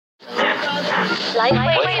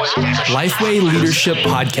Lifeway Leadership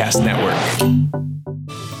Podcast Network.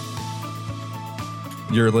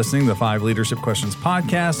 You're listening to the 5 Leadership Questions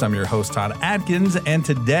Podcast. I'm your host, Todd Adkins, and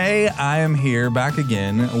today I am here back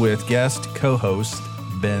again with guest co-host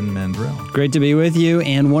Ben Mandrell. Great to be with you,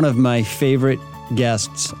 and one of my favorite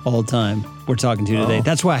guests all time we're talking to today.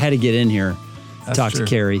 That's why I had to get in here to talk to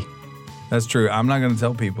Carrie. That's true. I'm not going to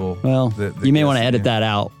tell people. Well, you may want to edit that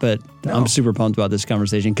out, but no. I'm super pumped about this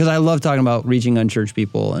conversation because I love talking about reaching unchurched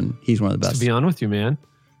people, and he's one of the best. To be on with you, man.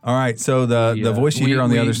 All right. So the voice you hear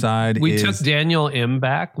on the other side we took Daniel M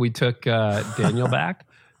back. We took Daniel back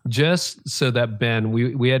just so that Ben,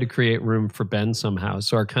 we had to create room for Ben somehow.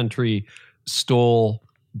 So our country stole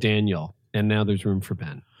Daniel, and now there's room for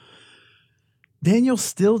Ben. Daniel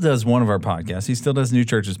still does one of our podcasts. He still does New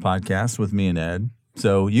Churches podcast with me and Ed.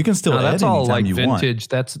 So you can still edit anytime like you vintage.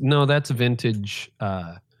 Want. That's vintage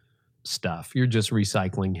stuff. You're just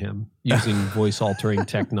recycling him using voice altering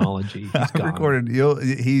technology. He's gone.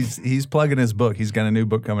 He's plugging his book. He's got a new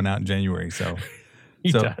book coming out in January. So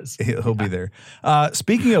he does. He'll be there.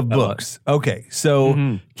 Speaking of books, okay.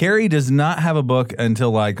 So Carrie does not have a book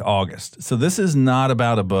until like August. So this is not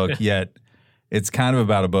about a book yet. It's kind of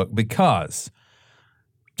about a book because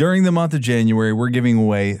during the month of January, we're giving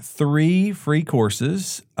away 3 free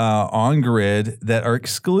courses on Grid that are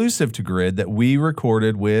exclusive to Grid that we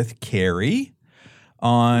recorded with Carrie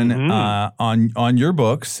on your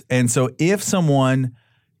books. And so if someone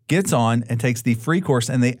gets on and takes the free course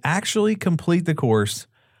and they actually complete the course,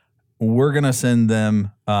 we're going to send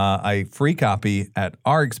them a free copy at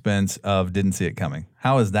our expense of Didn't See It Coming.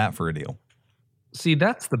 How is that for a deal? See,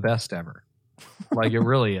 that's the best ever. Like it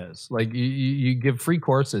really is. Like you give free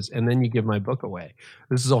courses and then you give my book away.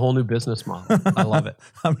 This is a whole new business model. I love it.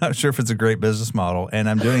 I'm not sure if it's a great business model, and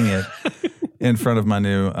I'm doing it in front of my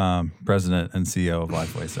new president and CEO of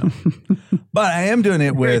Lifeway. So, but I am doing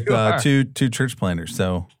it with two church planners.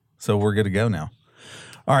 So we're good to go now.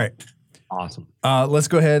 All right. Awesome. Let's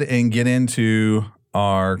go ahead and get into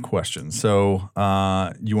our questions. So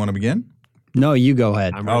you want to begin? No, you go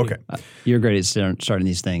ahead. Okay. You're great at starting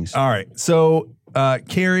these things. All right. So,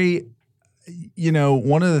 Carrie,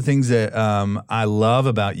 one of the things that I love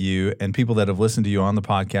about you and people that have listened to you on the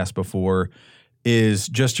podcast before is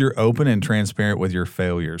just you're open and transparent with your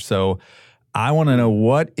failures. So I want to know,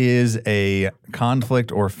 what is a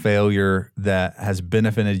conflict or failure that has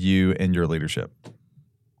benefited you in your leadership?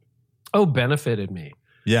 Oh, benefited me.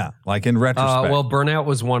 Yeah, like in retrospect. Well, burnout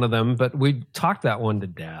was one of them, but we talked that one to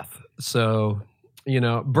death. So,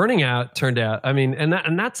 burning out turned out,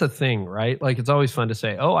 and that's a thing, right? Like it's always fun to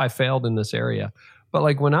say, oh, I failed in this area. But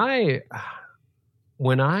like when I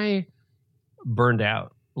burned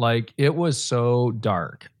out, like it was so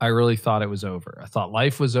dark. I really thought it was over. I thought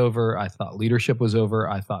life was over. I thought leadership was over.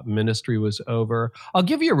 I thought ministry was over. I'll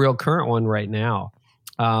give you a real current one right now.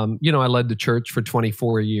 I led the church for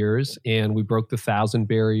 24 years and we broke the 1,000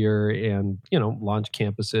 barrier and, launched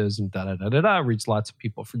campuses and reached lots of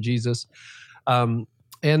people for Jesus. And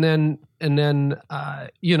then I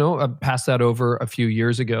passed that over a few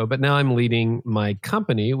years ago, but now I'm leading my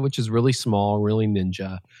company, which is really small, really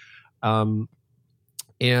ninja.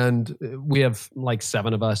 And we have like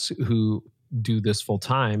 7 of us who do this full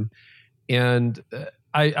time. And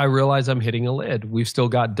I realize I'm hitting a lid. We've still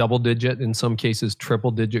got double-digit, in some cases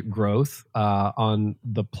triple-digit growth on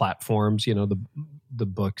the platforms, the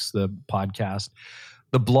books, the podcast,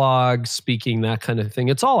 the blog, speaking, that kind of thing.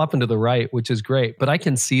 It's all up and to the right, which is great. But I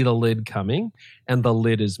can see the lid coming, and the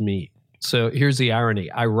lid is me. So here's the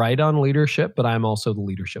irony. I write on leadership, but I'm also the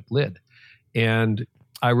leadership lid. And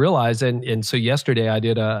I realized, and so yesterday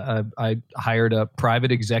I hired a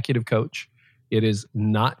private executive coach. It is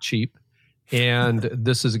not cheap. And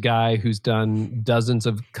this is a guy who's done dozens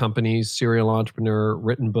of companies, serial entrepreneur,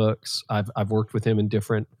 written books. I've worked with him in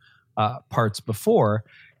different parts before.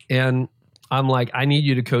 And I'm like, I need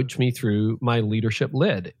you to coach me through my leadership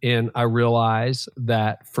lid. And I realize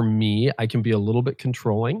that for me, I can be a little bit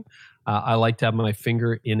controlling. I like to have my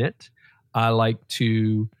finger in it. I like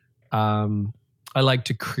to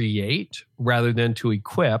create rather than to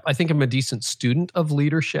equip. I think I'm a decent student of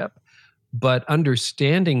leadership. But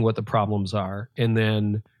understanding what the problems are and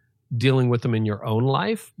then dealing with them in your own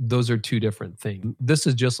life, those are 2 different things. This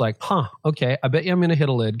is just like, okay, I bet you I'm going to hit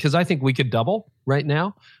a lid because I think we could double right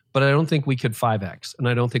now, but I don't think we could 5X and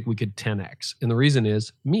I don't think we could 10X. And the reason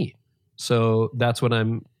is me. So that's what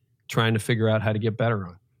I'm trying to figure out how to get better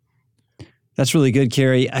on. That's really good,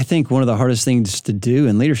 Carrie. I think one of the hardest things to do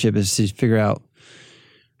in leadership is to figure out,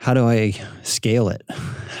 how do I scale it?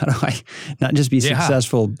 How do I not just be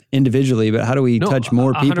successful individually, but how do we touch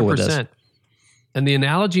more people 100%. With this? And the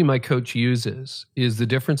analogy my coach uses is the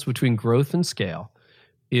difference between growth and scale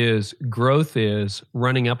is growth is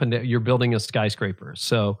running up and down. You're building a skyscraper.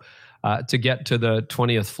 So to get to the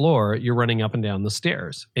 20th floor, you're running up and down the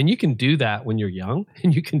stairs. And you can do that when you're young,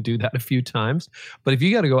 and you can do that a few times. But if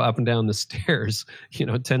you got to go up and down the stairs,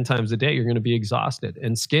 10 times a day, you're going to be exhausted.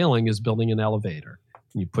 And scaling is building an elevator.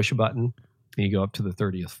 You push a button and you go up to the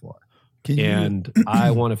 30th floor. And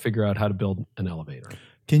I want to figure out how to build an elevator.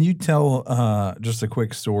 Can you tell just a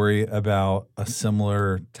quick story about a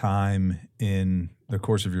similar time in the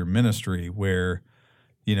course of your ministry where,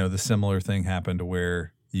 the similar thing happened to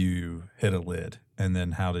where you hit a lid, and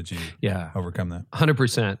then how did you overcome that?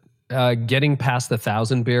 100%. Getting past the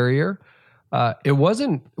 1,000 barrier, it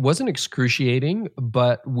wasn't excruciating,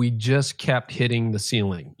 but we just kept hitting the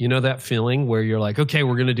ceiling. You know that feeling where you're like, okay,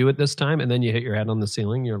 we're going to do it this time, and then you hit your head on the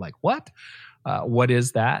ceiling. You're like, what? What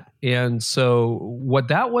is that? And so what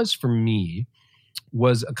that was for me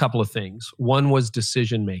was a couple of things. One was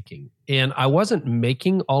decision making. And I wasn't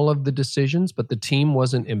making all of the decisions, but the team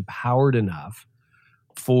wasn't empowered enough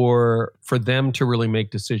for them to really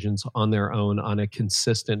make decisions on their own on a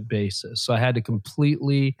consistent basis. So I had to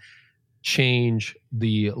completely change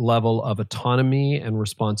the level of autonomy and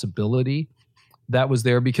responsibility that was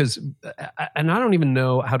there because, and I don't even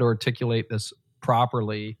know how to articulate this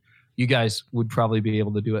properly. You guys would probably be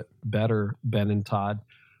able to do it better, Ben and Todd.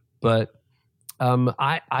 But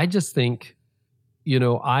I just think,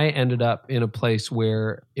 I ended up in a place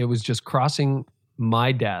where it was just crossing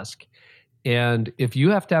my desk. And if you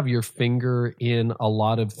have to have your finger in a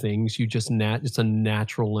lot of things, it's a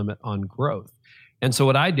natural limit on growth. And so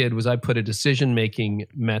what I did was I put a decision-making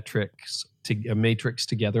matrix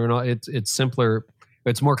together. And it's simpler.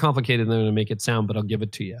 It's more complicated than to make it sound, but I'll give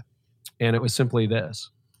it to you. And it was simply this.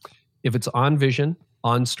 If it's on vision,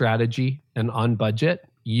 on strategy, and on budget,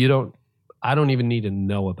 I don't even need to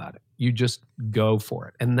know about it. You just go for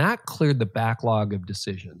it. And that cleared the backlog of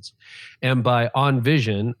decisions. And by on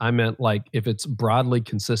vision, I meant like if it's broadly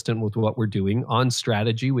consistent with what we're doing. On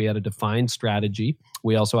strategy, we had a defined strategy.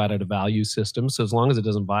 We also added a value system. So as long as it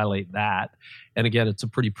doesn't violate that, and again, it's a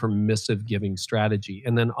pretty permissive giving strategy.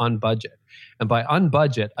 And then on budget. And by on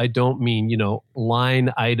budget, I don't mean,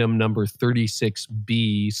 line item number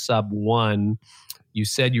 36B sub 1. You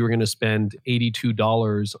said you were going to spend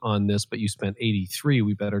 $82 on this, but you spent $83.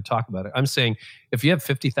 We better talk about it. I'm saying if you have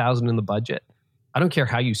 $50,000 in the budget, I don't care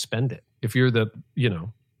how you spend it. If you're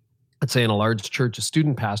let's say in a large church, a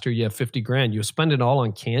student pastor, you have $50,000. You spend it all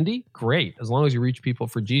on candy? Great, as long as you reach people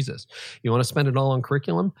for Jesus. You want to spend it all on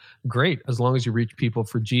curriculum? Great, as long as you reach people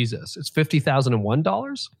for Jesus. It's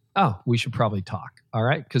 $50,001? Oh, we should probably talk, all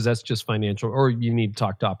right? Because that's just financial, or you need to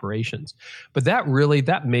talk to operations. But that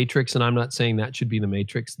matrix, and I'm not saying that should be the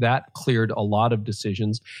matrix, that cleared a lot of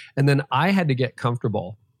decisions. And then I had to get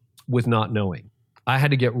comfortable with not knowing. I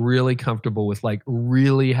had to get really comfortable with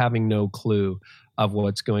really having no clue of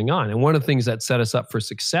what's going on. And one of the things that set us up for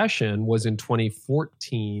succession was in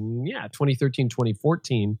 2013,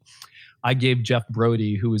 2014, I gave Jeff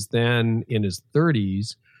Brody, who was then in his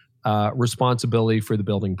 30s, responsibility for the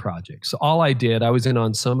building project. So all I did, I was in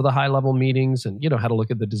on some of the high level meetings and, had to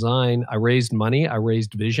look at the design. I raised money, I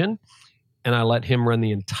raised vision, and I let him run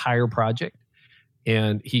the entire project.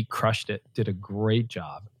 And he crushed it, did a great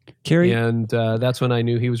job. Kerry? And that's when I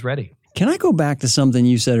knew he was ready. Can I go back to something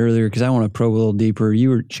you said earlier? Because I want to probe a little deeper. You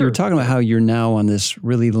were talking about how you're now on this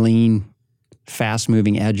really lean,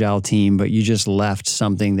 fast-moving, agile team, but you just left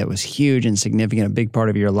something that was huge and significant, a big part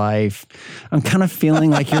of your life. I'm kind of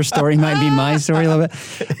feeling like your story might be my story a little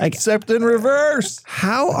bit. Except in reverse.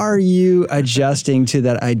 How are you adjusting to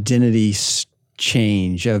that identity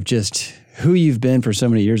change of just who you've been for so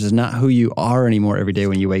many years is not who you are anymore every day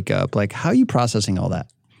when you wake up? How are you processing all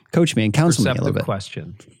that? Coach me and counsel me a little bit.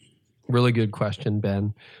 Question. Really good question,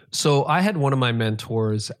 Ben. So I had one of my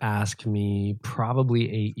mentors ask me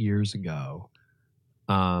probably 8 years ago,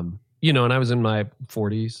 and I was in my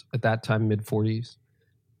 40s at that time, mid 40s.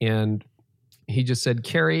 And he just said,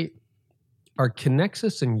 Kerry, are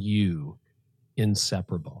Connexus and you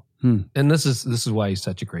inseparable? And this is why he's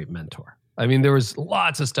such a great mentor. I mean, there was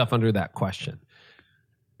lots of stuff under that question,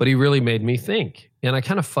 but he really made me think. And I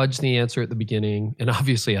kind of fudged the answer at the beginning. And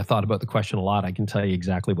obviously I thought about the question a lot. I can tell you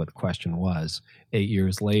exactly what the question was 8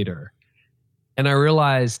 years later. And I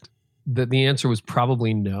realized that the answer was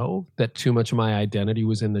probably no, that too much of my identity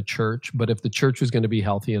was in the church. But if the church was going to be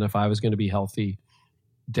healthy and if I was going to be healthy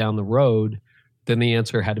down the road, then the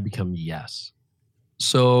answer had to become yes.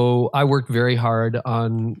 So I worked very hard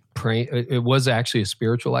on praying. It was actually a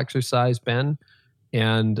spiritual exercise, Ben.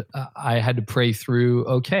 And I had to pray through,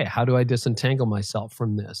 okay, how do I disentangle myself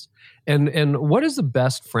from this? And what is the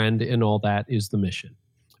best friend in all that is the mission.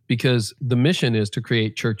 Because the mission is to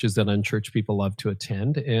create churches that unchurched people love to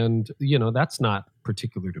attend. And, that's not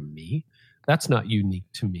particular to me. That's not unique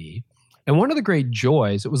to me. And one of the great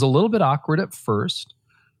joys, it was a little bit awkward at first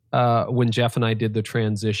when Jeff and I did the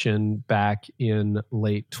transition back in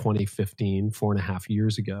late 2015, 4.5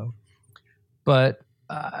 years ago. But,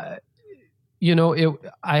 I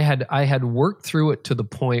had worked through it to the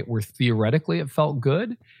point where theoretically it felt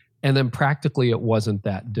good. And then practically it wasn't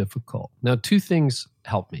that difficult. Now, two things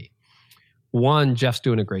helped me. One, Jeff's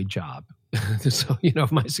doing a great job. So,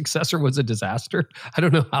 if my successor was a disaster, I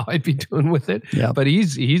don't know how I'd be doing with it, but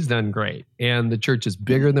he's done great. And the church is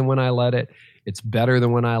bigger than when I led it. It's better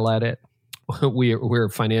than when I led it. We're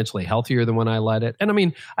financially healthier than when I led it. And I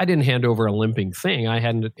mean, I didn't handed over a limping thing. I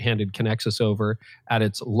handed Connexus over at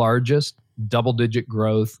its largest double-digit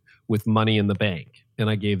growth with money in the bank. And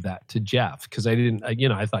I gave that to Jeff because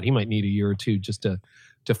I thought he might need a year or two just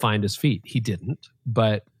to find his feet. He didn't,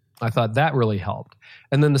 but I thought that really helped.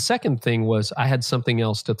 And then the second thing was I had something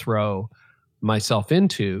else to throw myself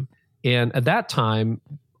into. And at that time,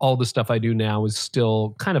 all the stuff I do now is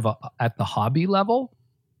still kind of at the hobby level.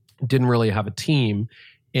 Didn't really have a team.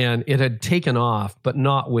 And it had taken off, but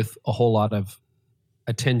not with a whole lot of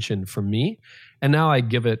attention from me. And now I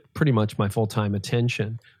give it pretty much my full-time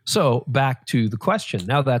attention. So back to the question.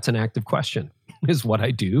 Now that's an active question. Is what I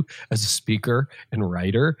do as a speaker and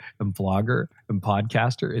writer and blogger and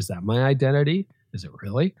podcaster. Is that my identity? Is it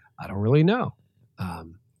really? I don't really know.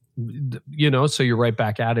 So you're right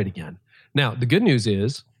back at it again. Now, the good news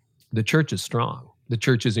is the church is strong. The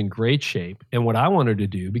church is in great shape. And what I wanted to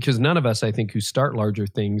do, because none of us, I think, who start larger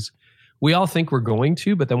things, we all think we're going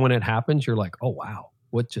to, but then when it happens, you're like, oh, wow,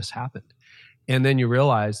 what just happened? And then you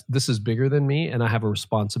realize this is bigger than me and I have a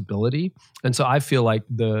responsibility. And so I feel like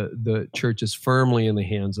the church is firmly in the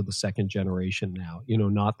hands of the second generation now,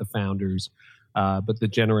 not the founders, but the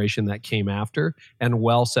generation that came after, and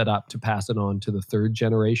well set up to pass it on to the third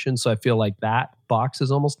generation. So I feel like that box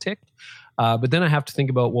is almost ticked. But then I have to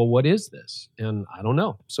think about, well, what is this? And I don't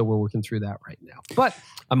know. So we're working through that right now. But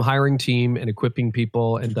I'm hiring team and equipping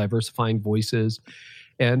people and diversifying voices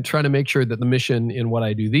and trying to make sure that the mission in what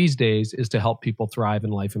I do these days is to help people thrive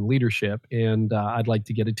in life and leadership. And I'd like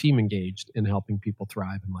to get a team engaged in helping people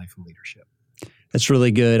thrive in life and leadership. That's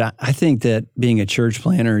really good. I think that being a church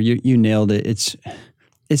planner, you nailed it.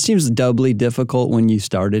 It seems doubly difficult when you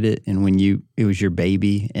started it and when it was your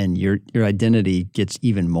baby and your identity gets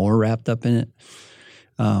even more wrapped up in it.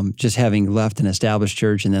 Just having left an established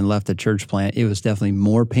church and then left a church plant, it was definitely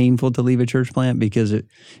more painful to leave a church plant because it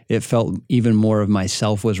felt even more of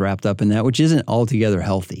myself was wrapped up in that, which isn't altogether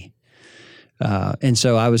healthy. And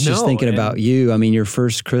so I was just thinking about you. I mean, your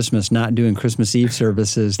first Christmas, not doing Christmas Eve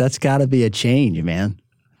services, that's got to be a change, man.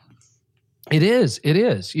 It is,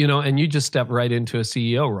 and you just step right into a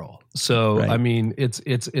CEO role. So, right. I mean, it's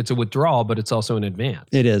a withdrawal, but it's also an advance.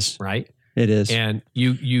 It is. Right? It is. And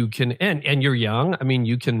you can, and you're young. I mean,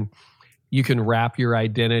 you can wrap your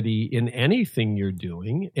identity in anything you're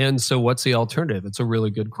doing. And so what's the alternative? It's a really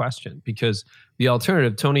good question because the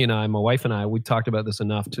alternative, Tony and I, my wife and I, we talked about this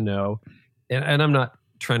enough to know, and I'm not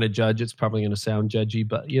trying to judge, it's probably going to sound judgy,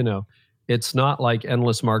 but it's not like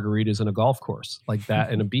endless margaritas in a golf course like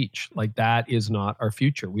that in a beach. Like that is not our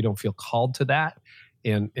future. We don't feel called to that.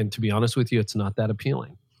 And to be honest with you, it's not that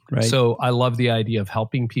appealing. Right. So I love the idea of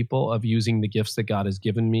helping people, of using the gifts that God has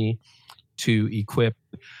given me to equip.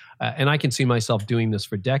 And I can see myself doing this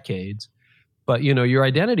for decades. But, your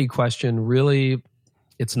identity question really,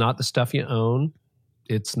 it's not the stuff you own.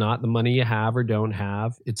 It's not the money you have or don't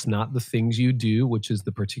have. It's not the things you do, which is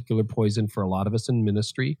the particular poison for a lot of us in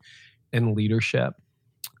ministry and leadership.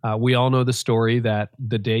 We all know the story that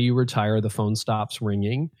the day you retire, the phone stops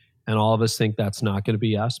ringing. And all of us think that's not going to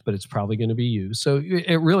be us, but it's probably going to be you. So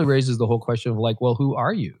it really raises the whole question of like, well, who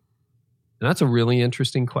are you? And that's a really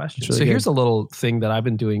interesting question. Really so here's a little thing that I've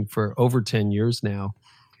been doing for over 10 years now.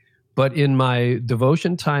 But in my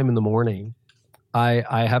devotion time in the morning, I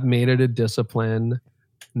have made it a discipline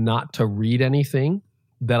not to read anything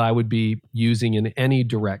that I would be using in any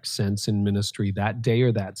direct sense in ministry that day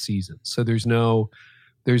or that season. So there's no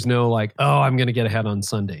like, oh, I'm going to get ahead on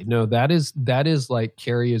Sunday. No, that is like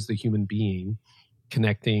Carey as the human being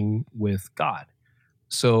connecting with God.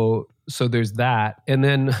 So there's that. And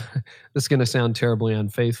then this is going to sound terribly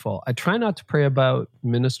unfaithful. I try not to pray about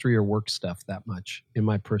ministry or work stuff that much in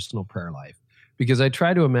my personal prayer life because I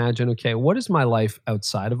try to imagine, okay, what is my life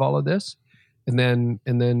outside of all of this? And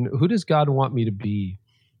then who does God want me to be?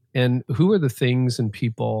 And who are the things and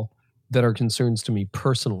people that are concerns to me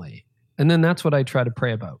personally. And then that's what I try to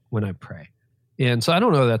pray about when I pray. And so I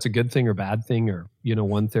don't know if that's a good thing or bad thing, or,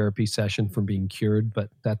 one therapy session from being cured, but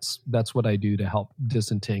that's what I do to help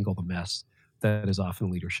disentangle the mess that is often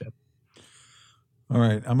leadership. All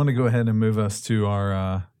right. I'm going to go ahead and move us to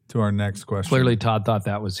our next question. Clearly, Todd thought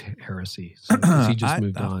that was heresy. So he just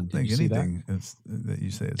moved on. Did you see anything that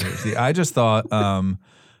you say is heresy. I just thought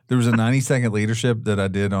there was a 90-second leadership that I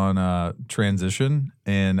did on transition,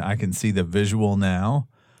 and I can see the visual now.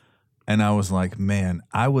 And I was like, man,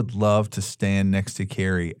 I would love to stand next to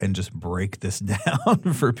Carey and just break this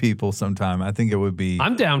down for people sometime. I think it would be.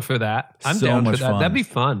 I'm down for that. I'm so down much for that. fun. That'd be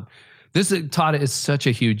fun. Todd, is such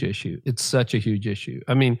a huge issue. It's such a huge issue.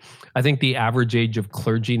 I mean, I think the average age of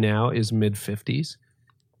clergy now is mid-50s.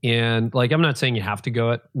 And I'm not saying you have to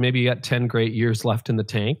go maybe you got 10 great years left in the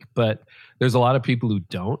tank, but there's a lot of people who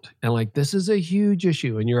don't. And this is a huge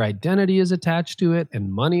issue, and your identity is attached to it,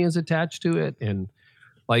 and money is attached to it. And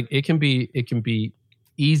it can be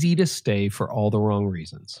easy to stay for all the wrong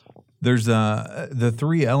reasons. There's the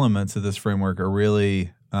three elements of this framework are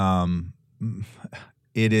really,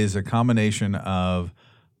 it is a combination of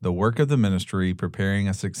the work of the ministry, preparing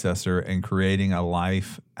a successor, and creating a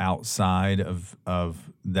life outside of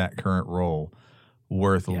that current role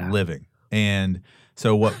worth living. And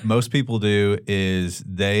so what most people do is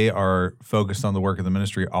they are focused on the work of the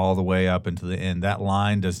ministry all the way up into the end. That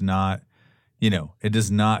line does not, it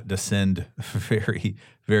does not descend very,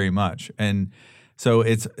 very much. And so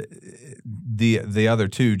it's the other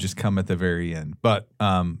two just come at the very end. But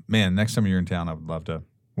man, next time you're in town, I would love to.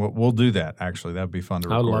 We'll do that. Actually, that'd be fun to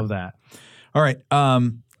record. I would love that. All right.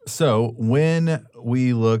 So when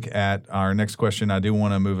we look at our next question, I do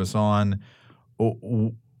want to move us on.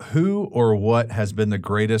 Who or what has been the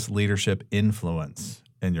greatest leadership influence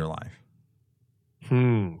in your life?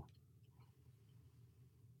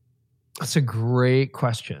 That's a great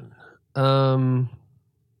question. Who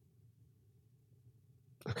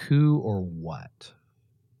or what?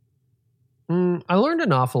 I learned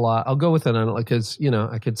an awful lot. I'll go with it because,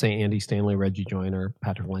 I could say Andy Stanley, Reggie Joiner,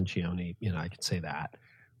 Patrick Lencioni, I could say that,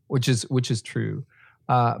 which is true.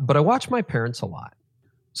 But I watched my parents a lot.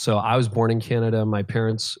 So I was born in Canada. My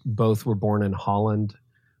parents both were born in Holland.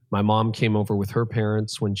 My mom came over with her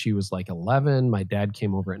parents when she was 11. My dad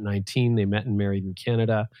came over at 19. They met and married in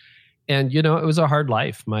Canada. And, it was a hard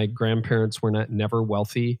life. My grandparents were never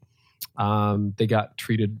wealthy. They got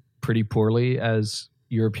treated pretty poorly as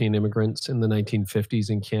European immigrants in the 1950s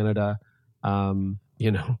in Canada.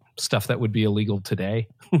 Stuff that would be illegal today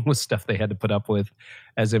was stuff they had to put up with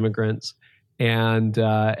as immigrants. And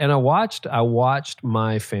I watched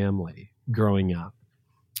my family growing up.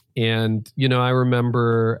 And, I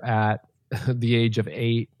remember at the age of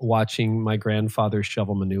 8 watching my grandfather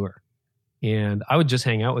shovel manure. And I would just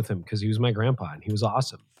hang out with him because he was my grandpa and he was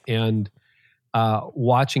awesome. And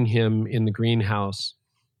watching him in the greenhouse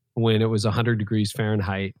when it was 100 degrees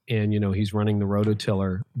Fahrenheit and, he's running the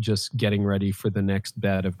rototiller, just getting ready for the next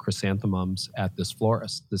bed of chrysanthemums at this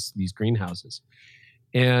florist, these greenhouses.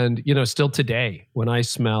 And, still today, when I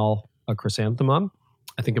smell a chrysanthemum,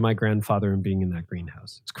 I think of my grandfather and being in that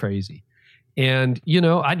greenhouse. It's crazy. And,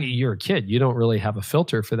 you're a kid. You don't really have a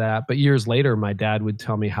filter for that. But years later, my dad would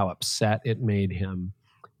tell me how upset it made him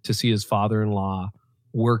to see his father-in-law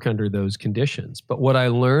work under those conditions. But what I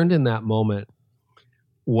learned in that moment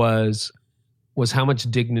was how much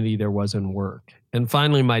dignity there was in work. And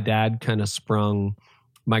finally, my dad kind of sprung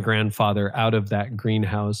my grandfather out of that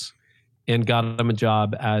greenhouse and got him a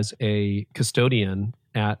job as a custodian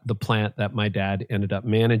at the plant that my dad ended up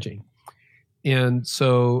managing. And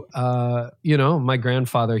so, my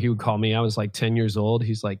grandfather, he would call me. I was 10 years old.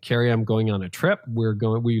 He's like, Carey, I'm going on a trip.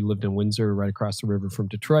 We lived in Windsor, right across the river from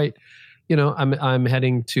Detroit. I'm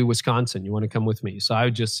heading to Wisconsin. You want to come with me? So I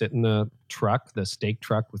would just sit in the stake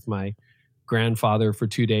truck with my grandfather for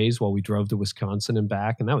 2 days while we drove to Wisconsin and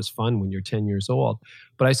back. And that was fun when you're 10 years old.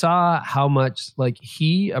 But I saw how much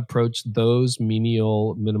he approached those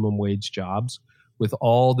menial minimum wage jobs with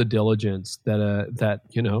all the diligence that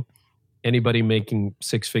anybody making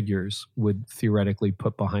six figures would theoretically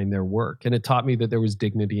put behind their work. And it taught me that there was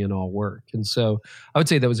dignity in all work. And so I would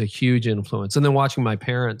say that was a huge influence. And then watching my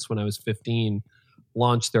parents when I was 15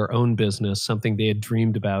 launch their own business, something they had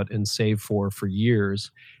dreamed about and saved for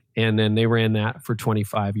years. And then they ran that for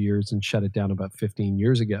 25 years and shut it down about 15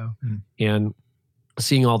 years ago. And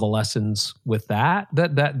seeing all the lessons with that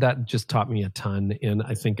just taught me a ton. And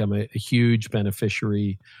I think I'm a huge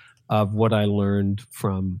beneficiary of what I learned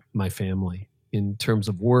from my family in terms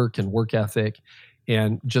of work and work ethic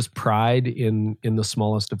and just pride in the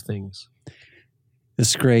smallest of things.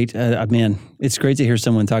 It's great. Man, it's great to hear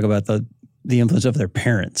someone talk about the influence of their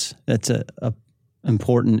parents. That's a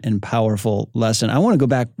important and powerful lesson. I want to go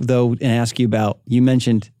back, though, and ask you about, you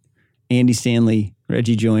mentioned Andy Stanley,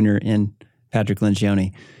 Reggie Joiner, and Patrick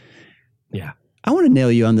Lencioni. Yeah. I want to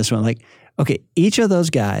nail you on this one. Like, okay, each of those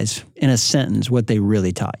guys, in a sentence, what they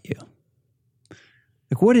really taught you.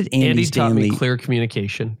 Like, what did Andy Stanley... taught me clear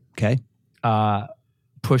communication. Okay.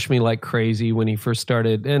 Pushed me like crazy when he first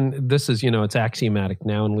started. And this is, it's axiomatic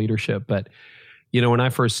now in leadership. But, when I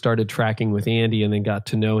first started tracking with Andy and then got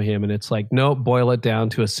to know him, and it's like, no, boil it down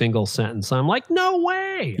to a single sentence. I'm like, no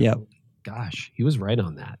way. Yep. Gosh, he was right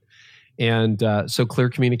on that. And so clear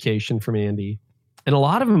communication from Andy. And a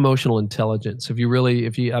lot of emotional intelligence.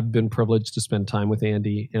 I've been privileged to spend time with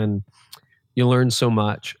Andy, and you learn so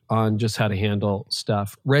much on just how to handle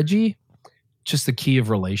stuff. Reggie, just the key of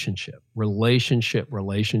relationship. I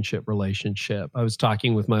was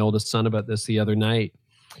talking with my oldest son about this the other night.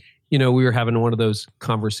 We were having one of those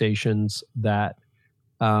conversations that,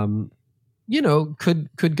 could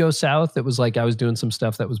go south. It was like I was doing some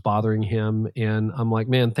stuff that was bothering him. And I'm like,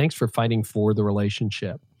 man, thanks for fighting for the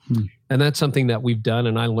relationship. And that's something that we've done.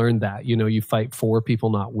 And I learned that, you fight for people,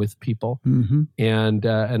 not with people. Mm-hmm. And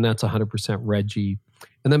that's 100% Reggie.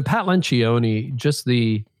 And then Pat Lencioni, just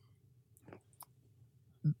the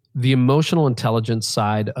emotional intelligence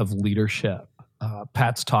side of leadership.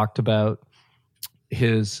 Pat's talked about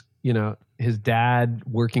his dad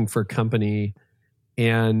working for a company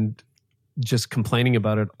and just complaining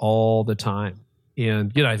about it all the time.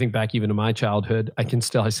 And, I think back even to my childhood, I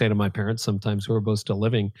say to my parents sometimes who are both still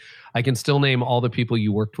living, I can still name all the people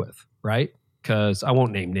you worked with, right? Because I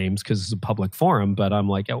won't name names because it's a public forum, but I'm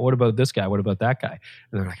like, what about this guy? What about that guy?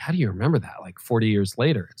 And they're like, how do you remember that? Like 40 years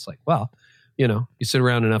later, it's like, well, you sit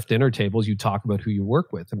around enough dinner tables, you talk about who you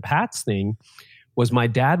work with. And Pat's thing was my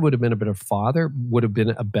dad would have been a better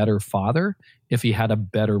father if he had a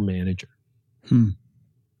better manager.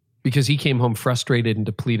 Because he came home frustrated and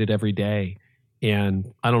depleted every day.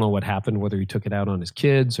 And I don't know what happened, whether he took it out on his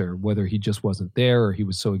kids or whether he just wasn't there or he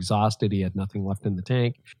was so exhausted he had nothing left in the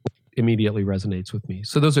tank. Immediately resonates with me.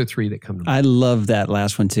 So those are three that come to mind. I love that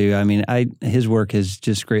last one too. I mean, his work has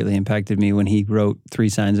just greatly impacted me when he wrote 3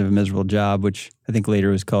 Signs of a Miserable Job, which I think later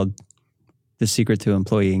was called The Secret to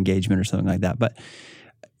Employee Engagement or something like that. But,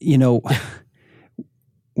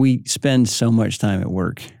 we spend so much time at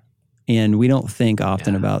work and we don't think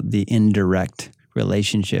often about the indirect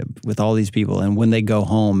relationship with all these people and when they go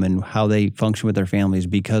home and how they function with their families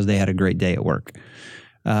because they had a great day at work.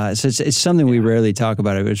 So it's something we rarely talk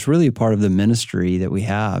about. It's really a part of the ministry that we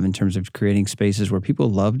have in terms of creating spaces where people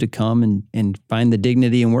love to come and find the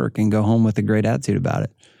dignity in work and go home with a great attitude about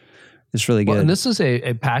it. It's really good. Well, and this is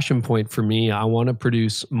a passion point for me. I want to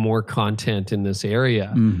produce more content in this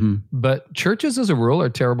area. Mm-hmm. But churches as a rule are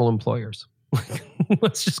terrible employers.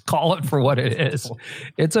 Let's just call it for what it is.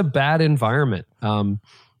 It's a bad environment. A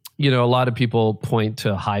lot of people point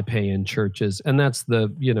to high pay in churches, and that's the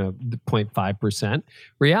 0.5%.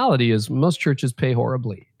 Reality is most churches pay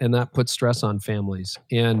horribly, and that puts stress on families.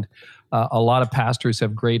 And a lot of pastors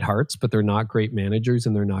have great hearts, but they're not great managers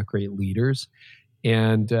and they're not great leaders.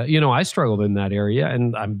 And, I struggled in that area,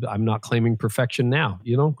 and I'm not claiming perfection now.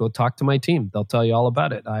 Go talk to my team. They'll tell you all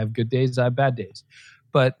about it. I have good days, I have bad days.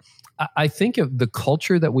 But I think of the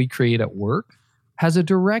culture that we create at work has a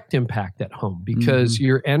direct impact at home because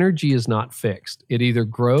your energy is not fixed. It either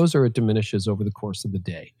grows or it diminishes over the course of the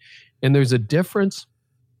day. And there's a difference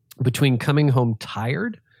between coming home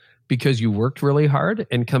tired because you worked really hard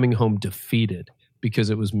and coming home defeated because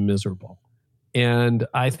it was miserable. And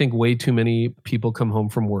I think way too many people come home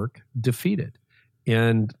from work defeated.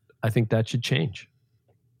 And I think that should change.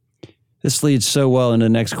 This leads so well into the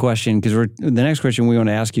next question because the next question we want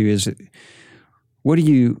to ask you is, what do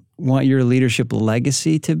you want your leadership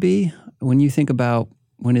legacy to be? When you think about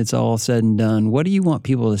when it's all said and done, what do you want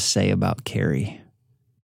people to say about Carey?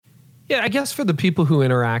 Yeah, I guess for the people who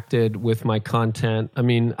interacted with my content, I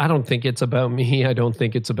mean, I don't think it's about me. I don't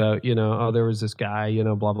think it's about, there was this guy,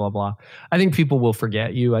 blah, blah, blah. I think people will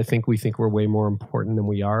forget you. I think we think we're way more important than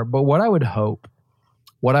we are. But what I would hope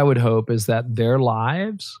is that their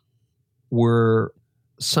lives were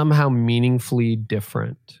somehow meaningfully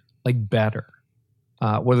different, like better.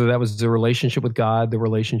 Whether that was the relationship with God, the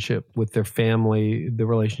relationship with their family, the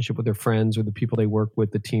relationship with their friends or the people they work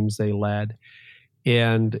with, the teams they led.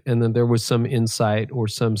 And then there was some insight or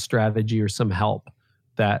some strategy or some help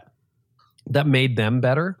that made them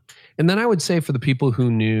better. And then I would say for the people who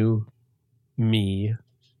knew me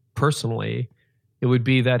personally, it would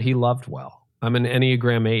be that he loved well. I'm an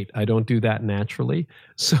Enneagram 8. I don't do that naturally.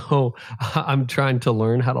 So I'm trying to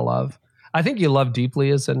learn how to love. I think you love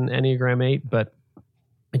deeply as an Enneagram 8, but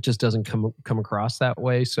it just doesn't come across that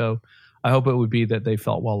way. So I hope it would be that they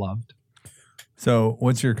felt well loved. So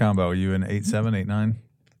what's your combo? Are you an 8-7, 8-9?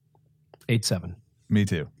 8-7. Me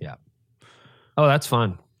too. Yeah. Oh, that's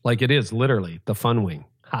fun. Like it is literally the fun wing.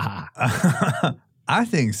 Ha ha. I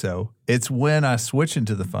think so. It's when I switch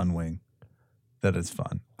into the fun wing that it's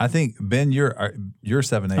fun. I think, Ben, you're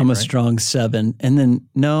 7-8, I'm a right? strong 7. And then,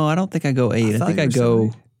 no, I don't think I go 8. I think I go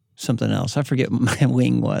 7-8. something else. I forget what my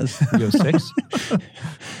wing was. You go 6?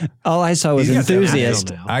 All I saw was He's got 7-8.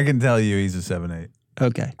 enthusiast. I can tell you he's a 7-8.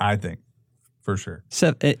 Okay. I think, for sure.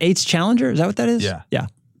 8's Challenger? Is that what that is? Yeah. Yeah.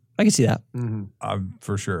 I can see that. Mm-hmm.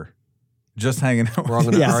 For sure. Just hanging out. We're all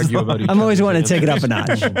going to Yeah. argue about each I'm always other's wanting to take it up a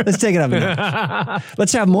answers. notch. Let's take it up a notch.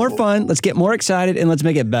 Let's have more fun. Let's get more excited, and let's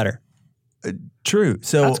make it better. True.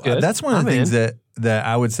 So That's good. that's one of the I'm things that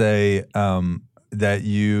I would say that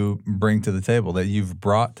you bring to the table, that you've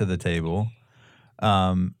brought to the table,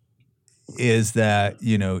 is that,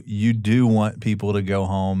 you do want people to go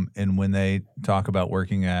home and when they talk about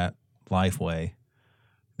working at Lifeway,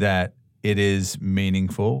 that it is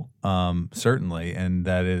meaningful, certainly, and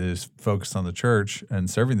that it is focused on the church and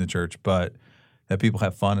serving the church, but that people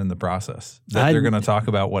have fun in the process, that they're going to talk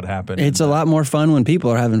about what happened. It's a lot more fun when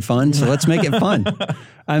people are having fun, so let's make it fun.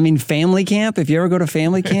 I mean, family camp, if you ever go to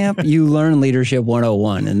family camp, you learn Leadership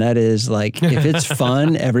 101, and that is like, if it's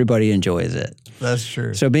fun, everybody enjoys it. That's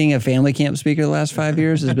true. So being a family camp speaker the last 5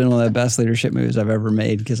 years has been one of the best leadership moves I've ever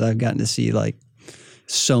made, because I've gotten to see like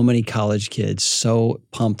so many college kids so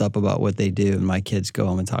pumped up about what they do, and my kids go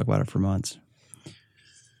home and talk about it for months.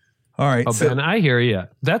 All right. Oh, Ben, I hear you.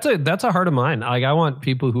 That's a heart of mine. Like I want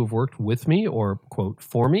people who have worked with me or quote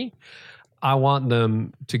for me. I want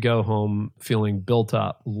them to go home feeling built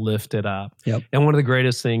up, lifted up. Yep. And one of the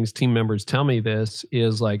greatest things team members tell me this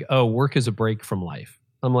is like, oh, work is a break from life.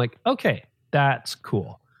 I'm like, okay, that's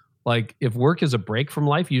cool. Like if work is a break from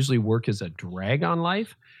life, usually work is a drag on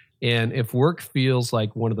life. And if work feels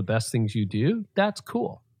like one of the best things you do, that's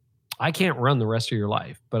cool. I can't run the rest of your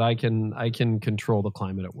life, but I can control the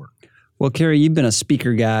climate at work. Well, Carey, you've been a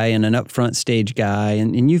speaker guy and an upfront stage guy,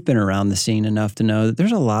 and you've been around the scene enough to know that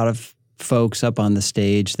there's a lot of folks up on the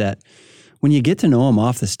stage that when you get to know them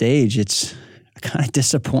off the stage, it's kind of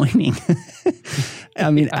disappointing. I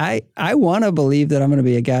mean, I want to believe that I'm going to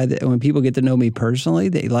be a guy that when people get to know me personally,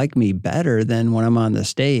 they like me better than when I'm on the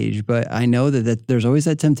stage. But I know that there's always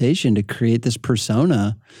that temptation to create this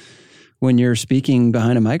persona when you're speaking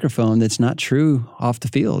behind a microphone that's not true off the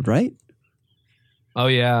field, right? Oh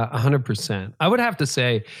yeah, 100%. I would have to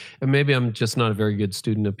say, and maybe I'm just not a very good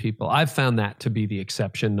student of people. I've found that to be the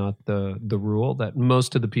exception, not the rule, that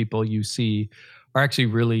most of the people you see are actually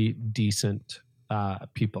really decent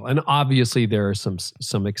people. And obviously there are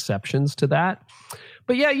some exceptions to that.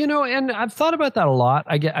 But yeah, and I've thought about that a lot.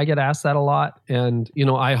 I get asked that a lot. And,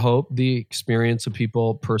 I hope the experience of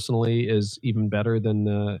people personally is even better than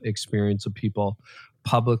the experience of people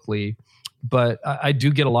publicly. But I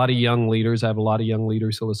do get a lot of young leaders. I have a lot of young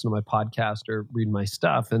leaders who listen to my podcast or read my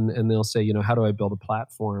stuff, and they'll say, how do I build a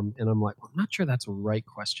platform? And I'm like, well, I'm not sure that's a right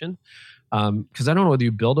question, because I don't know whether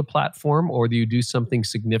you build a platform or do you do something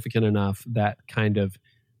significant enough that kind of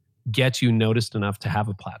gets you noticed enough to have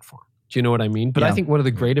a platform. Do you know what I mean? But Yeah. I think one of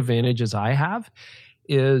the great advantages I have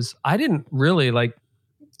is I didn't really,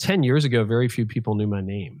 10 years ago, very few people knew my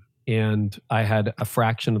name. And I had a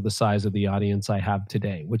fraction of the size of the audience I have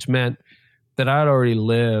today, which meant that I'd already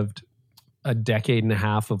lived a decade and a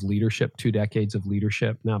half of leadership, 2 decades of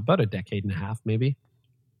leadership, now about a decade and a half maybe,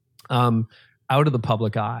 out of the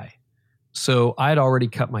public eye. So I'd already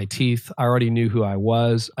cut my teeth. I already knew who I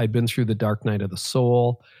was. I'd been through the dark night of the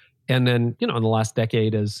soul. And then, in the last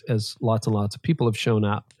decade, as lots and lots of people have shown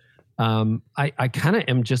up, I kind of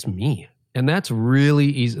am just me. And that's really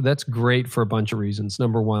easy. That's great for a bunch of reasons.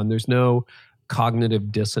 Number one, there's no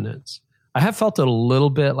cognitive dissonance. I have felt it a little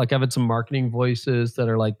bit, like I've had some marketing voices that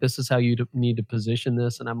are like, this is how you need to position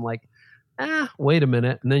this. And I'm like, wait a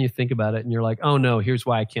minute. And then you think about it and you're like, oh no, here's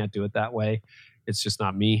why I can't do it that way. It's just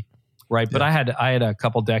not me. Right. Yeah. But I had a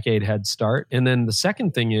couple decade head start. And then the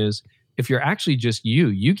second thing is, if you're actually just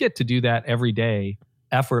you get to do that every day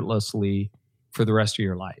effortlessly for the rest of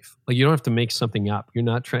your life. Like you don't have to make something up. You're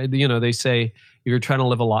not trying, they say, if you're trying to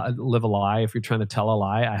live a lie, if you're trying to tell a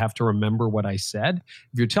lie, I have to remember what I said.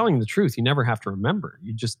 If you're telling the truth, you never have to remember.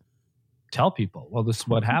 You just tell people, well, this is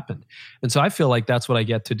what happened. And so I feel like that's what I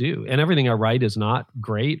get to do. And everything I write is not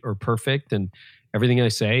great or perfect. And everything I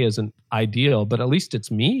say isn't ideal, but at least it's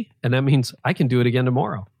me. And that means I can do it again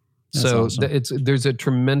tomorrow. That's so awesome. There's a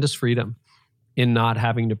tremendous freedom in not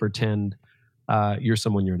having to pretend you're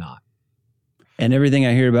someone you're not. And everything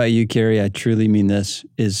I hear about you, Carey, I truly mean this,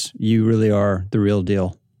 is you really are the real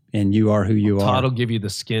deal. And you are who you are. Todd will give you the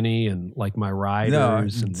skinny and like my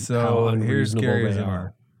riders and how here's unreasonable Carey's they MO.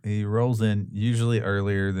 are. He rolls in usually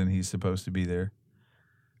earlier than he's supposed to be there.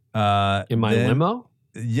 In my limo?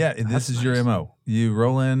 Yeah, this That's is your nice. MO. You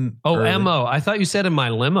roll in. Oh, early. MO. I thought you said in my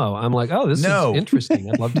limo. I'm like, oh, this is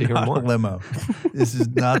interesting. I'd love to hear Not more. a limo. This is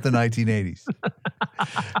not the 1980s.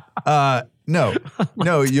 No,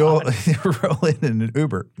 you'll roll in an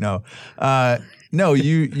Uber. No,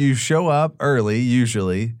 you show up early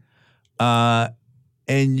usually, and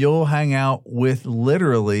you'll hang out with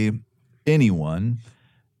literally anyone.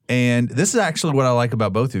 And this is actually what I like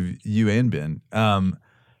about both of you and Ben.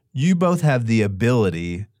 You both have the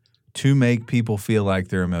ability to make people feel like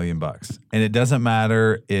they're $1 million. And it doesn't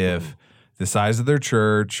matter if the size of their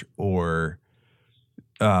church or,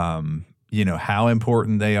 how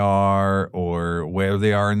important they are or where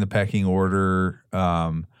they are in the pecking order.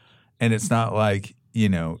 And it's not like,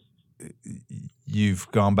 you've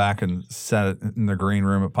gone back and sat it in the green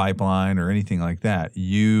room at Pipeline or anything like that.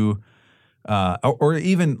 You, or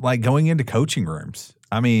even like going into coaching rooms.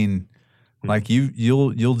 I mean, like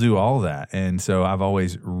you'll do all that. And so I've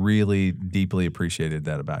always really deeply appreciated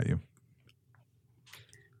that about you.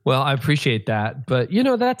 Well, I appreciate that, but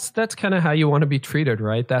that's kind of how you want to be treated,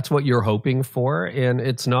 right? That's what you're hoping for, and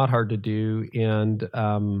it's not hard to do. And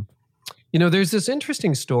there's this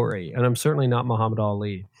interesting story, and I'm certainly not Muhammad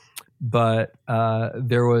Ali, but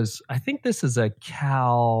there was, I think this is a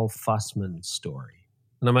Cal Fussman story,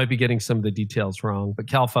 and I might be getting some of the details wrong, but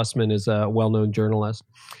Cal Fussman is a well-known journalist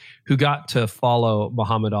who got to follow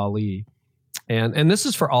Muhammad Ali. And this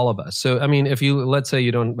is for all of us. So, I mean, if let's say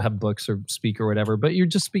you don't have books or speak or whatever, but you're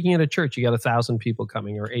just speaking at a church, you got 1,000 people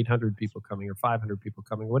coming or 800 people coming or 500 people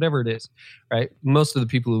coming, whatever it is, right? Most of the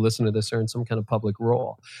people who listen to this are in some kind of public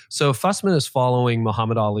role. So Fussman is following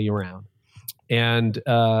Muhammad Ali around, and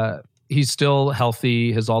he's still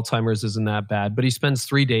healthy. His Alzheimer's isn't that bad, but he spends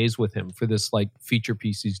 3 days with him for this like feature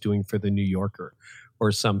piece he's doing for the New Yorker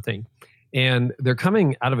or something. And they're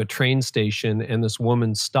coming out of a train station, and this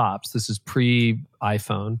woman stops. This is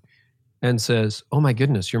pre-iPhone, and says, "Oh my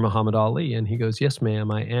goodness, you're Muhammad Ali." And he goes, "Yes, ma'am,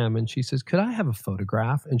 I am." And she says, "Could I have a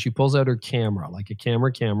photograph?" And she pulls out her camera, like a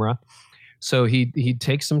camera. So he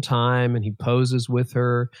takes some time and he poses with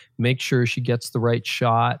her, makes sure she gets the right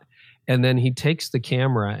shot. And then he takes the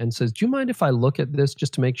camera and says, "Do you mind if I look at this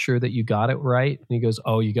just to make sure that you got it right?" And he goes,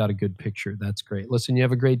 "Oh, you got a good picture. That's great. Listen, you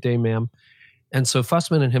have a great day, ma'am." And so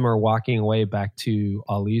Fussman and him are walking away back to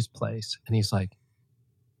Ali's place. And he's like,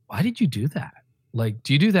 "Why did you do that? Like,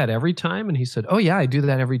 do you do that every time?" And he said, "Oh yeah, I do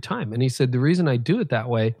that every time." And he said, "The reason I do it that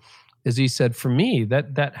way is," he said, "for me,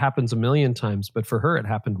 that happens 1,000,000 times, but for her, it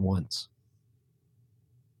happened once."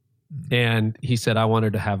 And he said, "I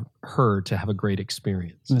wanted to have her to have a great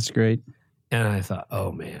experience." That's great. And I thought,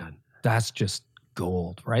 oh man, that's just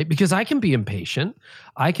gold, right? Because I can be impatient.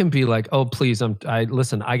 I can be like, "Oh, please,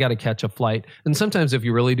 listen, I got to catch a flight." And sometimes if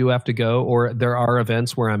you really do have to go, or there are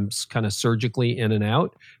events where I'm kind of surgically in and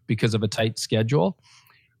out because of a tight schedule,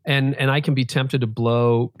 and I can be tempted to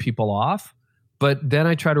blow people off. But then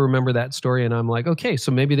I try to remember that story, and I'm like, okay,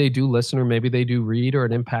 so maybe they do listen, or maybe they do read, or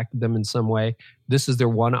it impacted them in some way. This is their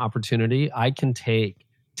one opportunity. I can take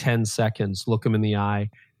 10 seconds, look them in the eye,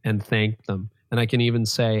 and thank them. And I can even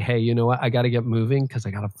say, "Hey, you know what? I got to get moving because I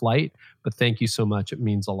got a flight, but thank you so much. It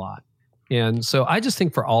means a lot." And so I just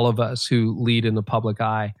think for all of us who lead in the public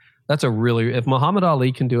eye, that's if Muhammad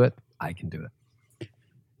Ali can do it, I can do it.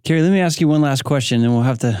 Carey, let me ask you one last question, and we'll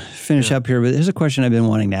have to finish up here. But here's a question I've been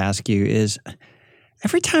wanting to ask you is,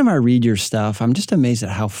 every time I read your stuff, I'm just amazed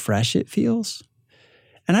at how fresh it feels.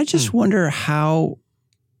 And I just wonder how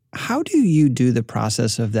do you do the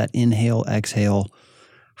process of that inhale, exhale?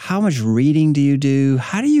 How much reading do you do?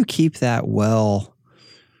 How do you keep that well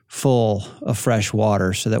full of fresh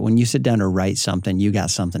water so that when you sit down to write something, you got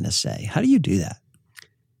something to say? How do you do that?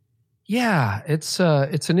 Yeah, it's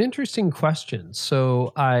an interesting question.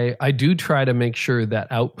 So I do try to make sure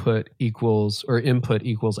that input equals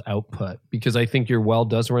output, because I think your well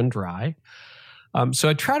does run dry. So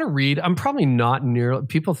I try to read. I'm probably not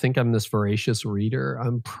people think I'm this voracious reader.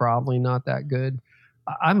 I'm probably not that good.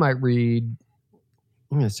 I might read,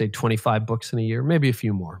 I'm going to say 25 books in a year, maybe a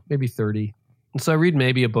few more, maybe 30. And so I read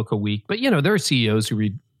maybe a book a week. But, there are CEOs who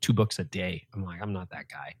read 2 books a day. I'm like, I'm not that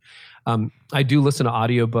guy. I do listen to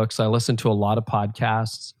audiobooks. I listen to a lot of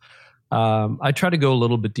podcasts. I try to go a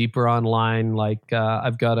little bit deeper online. Like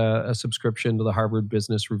I've got a subscription to the Harvard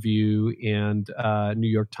Business Review and New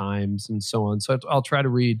York Times and so on. So I'll try to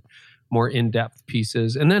read more in-depth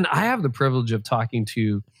pieces. And then I have the privilege of talking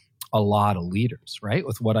to a lot of leaders, right?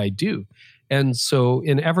 With what I do. And so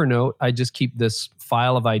in Evernote, I just keep this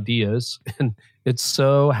file of ideas, and it's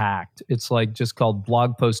so hacked. It's like just called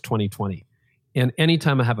Blog Post 2020. And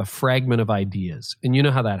anytime I have a fragment of ideas, and you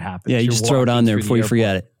know how that happens. Yeah, you just throw it on there before you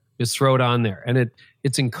forget it. Just throw it on there. And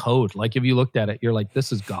it's in code. Like if you looked at it, you're like,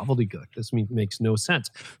 this is gobbledygook. This makes no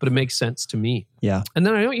sense. But it makes sense to me. Yeah. And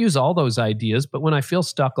then I don't use all those ideas, but when I feel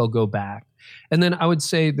stuck, I'll go back. And then I would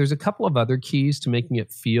say there's a couple of other keys to making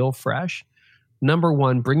it feel fresh. Number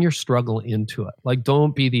one, bring your struggle into it. Like,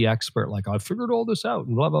 don't be the expert. Like, I figured all this out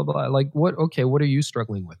and blah, blah, blah. Like, what are you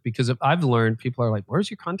struggling with? Because if I've learned, people are like, where's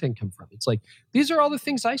your content come from? It's like, these are all the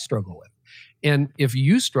things I struggle with. And if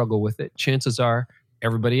you struggle with it, chances are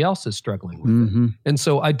everybody else is struggling with it. And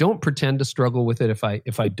so I don't pretend to struggle with it if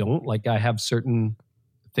I don't. Like, I have certain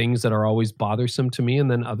things that are always bothersome to me, and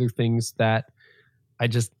then other things that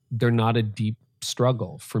they're not a deep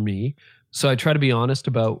struggle for me. So I try to be honest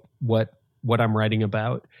about what I'm writing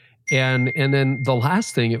about. And then the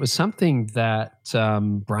last thing, it was something that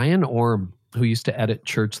Brian Orm, who used to edit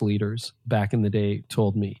Church Leaders back in the day,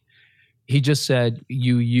 told me. He just said,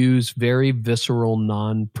 you use very visceral,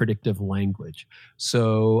 non-predictive language.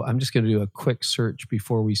 So I'm just going to do a quick search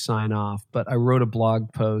before we sign off. But I wrote a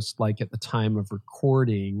blog post like at the time of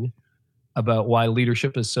recording about why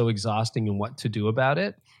leadership is so exhausting and what to do about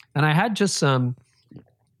it. And I had just some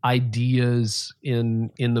ideas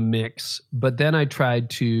in the mix, but then I tried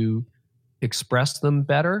to express them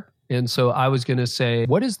better. And so I was going to say,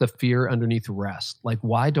 what is the fear underneath rest? Like,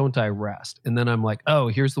 why don't I rest? And then I'm like, oh,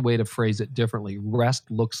 here's the way to phrase it differently. Rest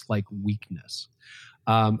looks like weakness.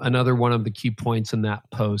 Another one of the key points in that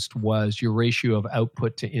post was your ratio of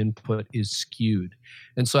output to input is skewed.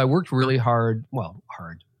 And so I worked really hard,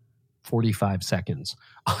 45 seconds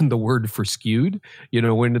on the word for skewed,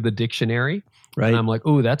 went to the dictionary. Right. And I'm like,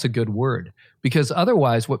 oh, that's a good word. Because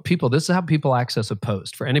otherwise, this is how people access a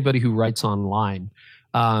post. For anybody who writes online,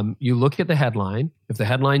 you look at the headline. If the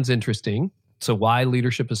headline's interesting, so why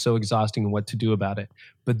leadership is so exhausting and what to do about it.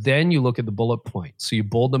 But then you look at the bullet points. So you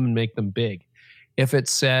bold them and make them big. If it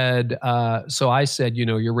said, so I said,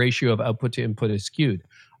 your ratio of output to input is skewed.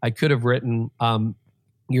 I could have written,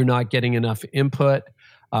 you're not getting enough input.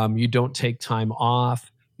 You don't take time off.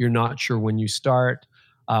 You're not sure when you start.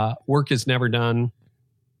 Work is never done.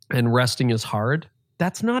 And resting is hard.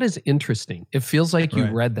 That's not as interesting. It feels like you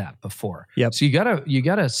read that before. Yep. So you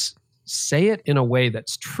gotta say it in a way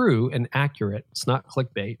that's true and accurate. It's not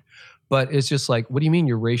clickbait, but it's just like, what do you mean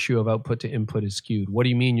your ratio of output to input is skewed? What do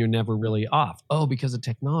you mean you're never really off? Oh, because of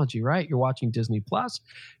technology, right? You're watching Disney Plus,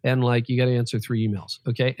 and like you got to answer 3 emails,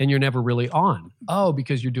 okay? And you're never really on. Oh,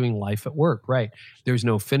 because you're doing life at work, right? There's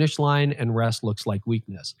no finish line, and rest looks like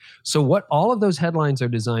weakness. So what all of those headlines are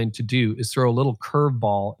designed to do is throw a little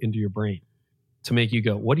curveball into your brain to make you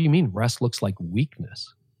go, what do you mean rest looks like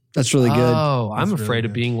weakness? That's really good. Oh, I'm afraid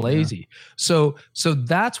of being lazy. Yeah. So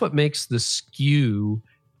that's what makes the skew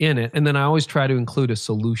in it. And then I always try to include a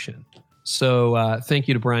solution. So thank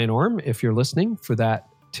you to Brian Orm, if you're listening, for that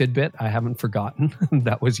tidbit. I haven't forgotten.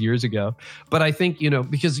 That was years ago. But I think,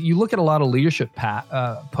 because you look at a lot of leadership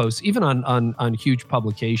posts, even on huge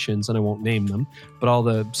publications, and I won't name them, but all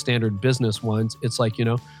the standard business ones, it's like,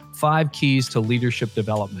 5 keys to leadership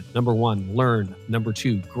development. Number 1, learn. Number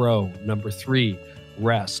 2, grow. Number 3,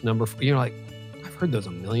 rest. Number 4, like, I've heard those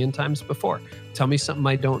a million times before. Tell me something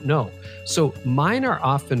I don't know. So mine are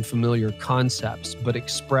often familiar concepts, but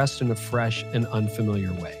expressed in a fresh and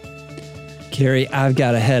unfamiliar way. Carey, I've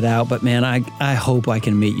got to head out, but man, I hope I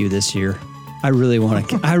can meet you this year. I really want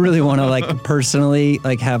to like personally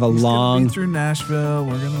have a long through Nashville.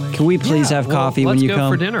 We're gonna. Can we please have coffee when you come?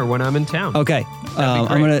 Let's go for dinner when I'm in town. Okay, I'm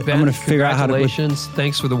gonna figure out how to. Congratulations!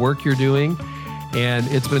 Thanks for the work you're doing, and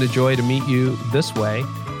it's been a joy to meet you this way.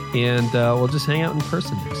 And we'll just hang out in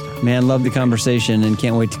person next time. Man, love the conversation and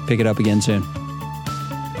can't wait to pick it up again soon.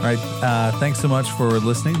 All right. Thanks so much for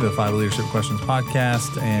listening to the 5 Leadership Questions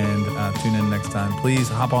podcast, and tune in next time. Please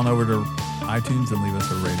hop on over to iTunes and leave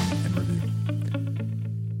us a rating and